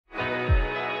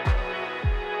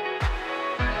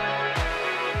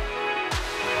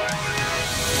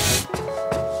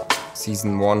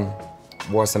Season 1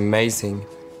 was amazing.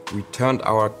 We turned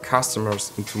our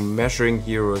customers into measuring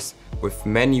heroes with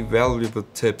many valuable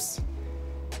tips.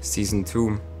 Season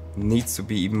 2 needs to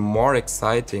be even more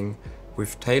exciting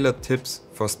with tailored tips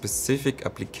for specific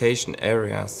application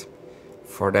areas.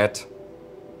 For that,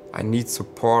 I need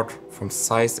support from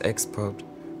ZEISS Expert,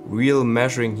 real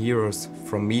measuring heroes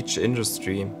from each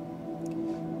industry.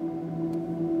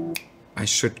 I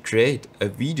should create a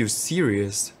video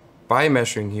series by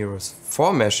measuring heroes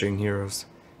for measuring heroes,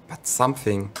 but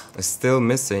something is still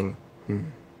missing.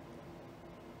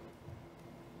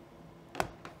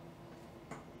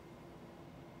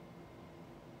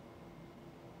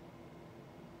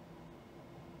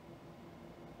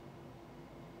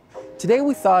 Today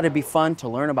we thought it'd be fun to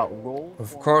learn about roles.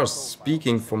 Of course,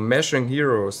 speaking for measuring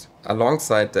heroes,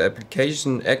 alongside the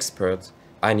application expert,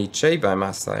 I need Jay by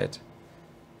my side.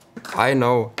 I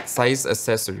know ZEISS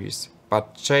Accessories,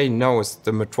 but Jay knows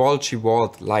the metrology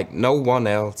world like no one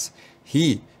else.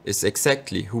 He is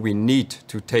exactly who we need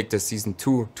to take the Season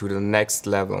 2 to the next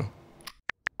level.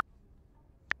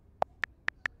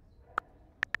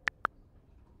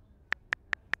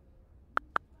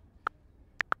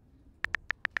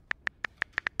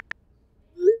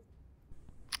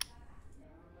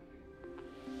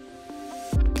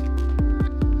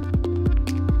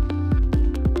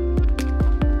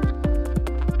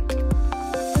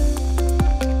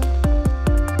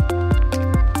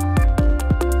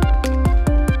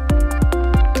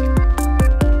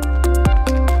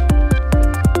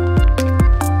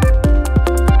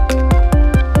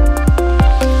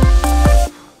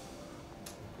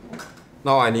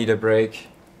 Now I need a break.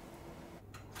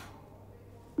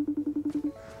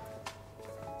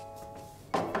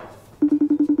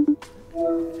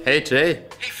 Hey Jay.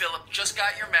 Hey Philip, just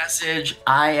got your message.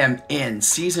 I am in.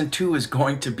 Season 2 is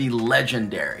going to be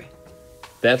legendary.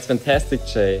 That's fantastic,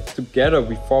 Jay. Together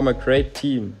we form a great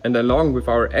team, and along with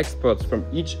our experts from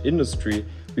each industry,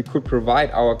 we could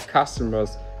provide our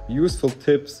customers useful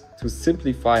tips to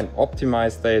simplify and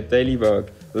optimize their daily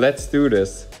work. Let's do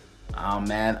this. Oh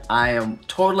man, I am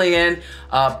totally in,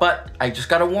 but I just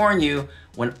gotta warn you,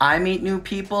 when I meet new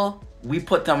people, we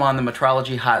put them on the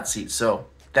metrology hot seat, so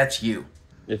that's you.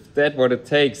 If that's what it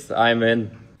takes, I'm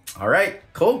in. All right,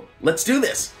 cool, let's do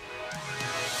this.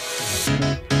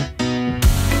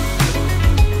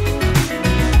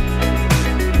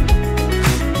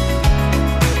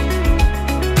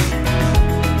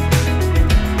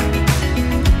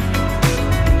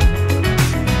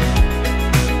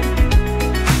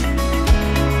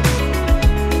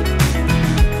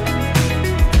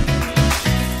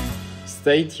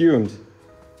 Stay tuned.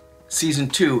 Season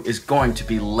 2 is going to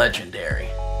be legendary.